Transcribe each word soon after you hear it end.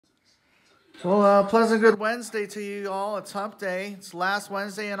Well, pleasant good Wednesday to you all. It's Hump Day. It's last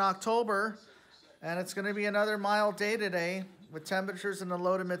Wednesday in October, and it's going to be another mild day today with temperatures in the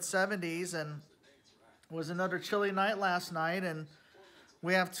low to mid 70s. And it was another chilly night last night. And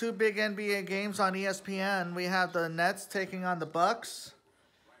we have two big NBA games on ESPN. We have the Nets taking on the Bucks,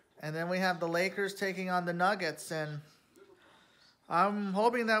 and then we have the Lakers taking on the Nuggets. And I'm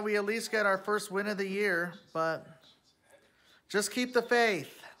hoping that we at least get our first win of the year, but just keep the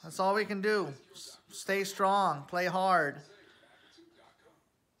faith. That's all we can do. Stay strong, play hard.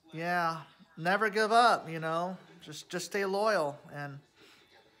 Yeah, never give up, you know. Just stay loyal. And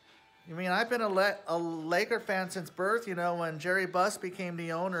I mean, I've been a Laker fan since birth, you know, when Jerry Buss became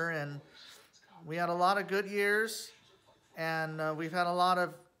the owner, and we had a lot of good years, and we've had a lot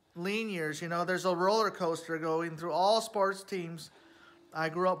of lean years. You know, there's a roller coaster going through all sports teams I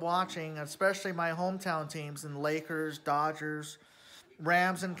grew up watching, especially my hometown teams, and Lakers, Dodgers,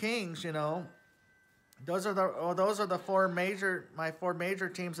 Rams, and Kings. You know, those are the my four major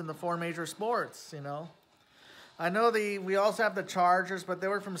teams in the four major sports. You know, I know we also have the Chargers, but they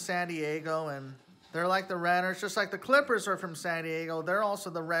were from San Diego, and they're like the Renters, just like the Clippers are from San Diego. They're also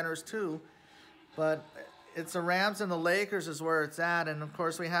the Renters too, but it's the Rams and the Lakers is where it's at. And of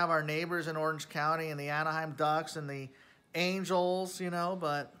course, we have our neighbors in Orange County and the Anaheim Ducks and the Angels. You know,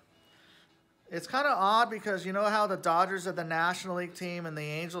 but it's kind of odd because you know how the Dodgers are the National League team and the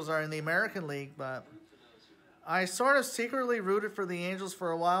Angels are in the American League, but I sort of secretly rooted for the Angels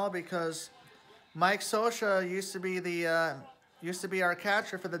for a while because Mike Scioscia used to be our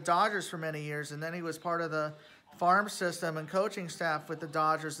catcher for the Dodgers for many years, and then he was part of the farm system and coaching staff with the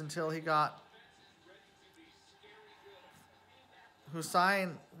Dodgers until who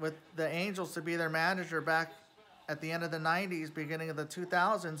signed with the Angels to be their manager back at the end of the 90s, beginning of the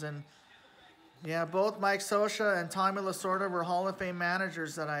 2000s, and yeah, both Mike Scioscia and Tommy Lasorda were Hall of Fame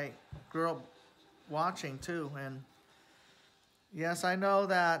managers that I grew up watching too. And yes, I know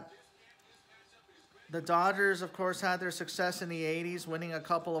that the Dodgers, of course, had their success in the 80s, winning a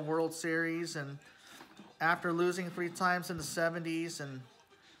couple of World Series, and after losing 3 times in the 70s.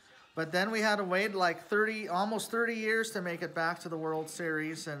 But then we had to wait like almost 30 years to make it back to the World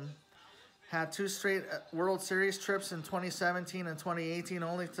Series, and had 2 straight World Series trips in 2017 and 2018,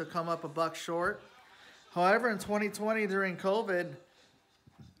 only to come up a buck short. However, in 2020, during COVID,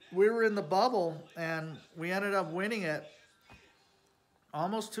 we were in the bubble, and we ended up winning it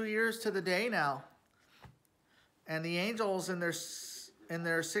almost 2 years to the day now. And the Angels, in their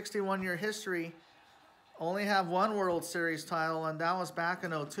 61-year history, only have 1 World Series title, and that was back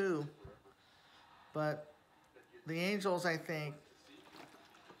in '02. But the Angels, I think,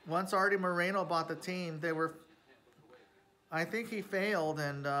 once Artie Moreno bought the team, I think he failed,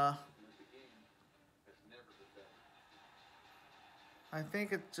 and I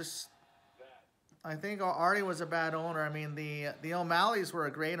think Artie was a bad owner. I mean, the O'Malleys were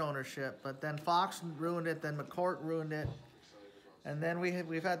a great ownership, but then Fox ruined it, then McCourt ruined it, and then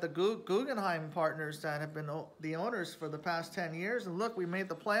we've had the Guggenheim partners that have been the owners for the past 10 years, and look, we made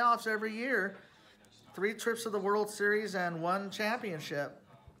the playoffs every year, 3 trips to the World Series and 1 championship.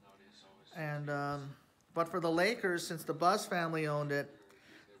 And but for the Lakers, since the Buzz family owned it,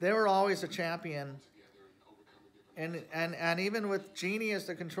 they were always a champion. And even with Jeannie as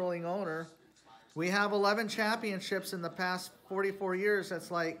the controlling owner, we have 11 championships in the past 44 years.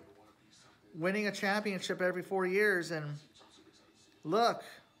 That's like winning a championship every 4 years. And look,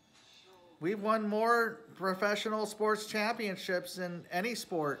 we've won more professional sports championships than any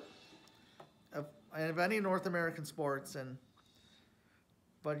sport of any North American sports.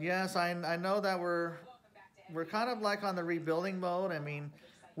 But yes, I know that we're kind of like on the rebuilding mode. I mean,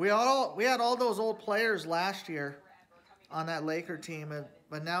 we had all those old players last year on that Laker team,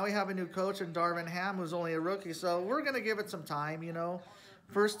 but now we have a new coach in Darvin Ham, who's only a rookie. So we're gonna give it some time, you know.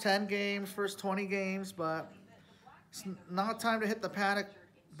 First 10 games, first 20 games, but it's not time to hit the panic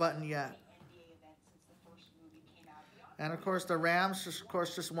button yet. And of course, the Rams,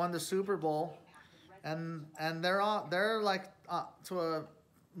 just won the Super Bowl, and they're like to a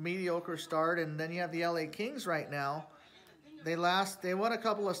mediocre start. And then you have the LA Kings right now. They won a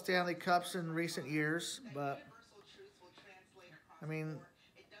couple of Stanley Cups in recent years, but I mean,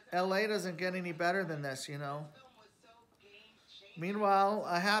 LA doesn't get any better than this, you know. Meanwhile,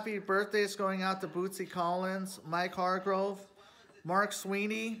 a happy birthday is going out to Bootsy Collins, Mike Hargrove, Mark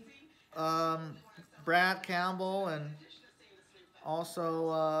Sweeney, Brad Campbell, and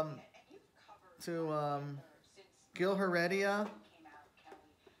also to Gil Heredia,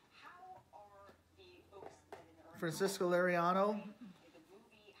 Francisco Liriano.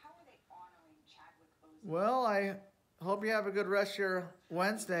 Well, I hope you have a good rest of your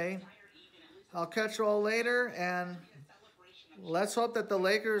Wednesday. I'll catch you all later, and let's hope that the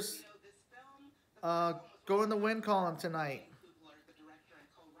Lakers go in the win column tonight.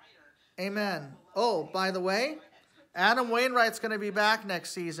 Amen. Oh, by the way, Adam Wainwright's going to be back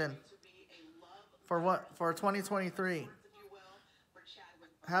next season for 2023.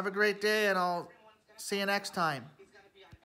 Have a great day, and I'll see you next time.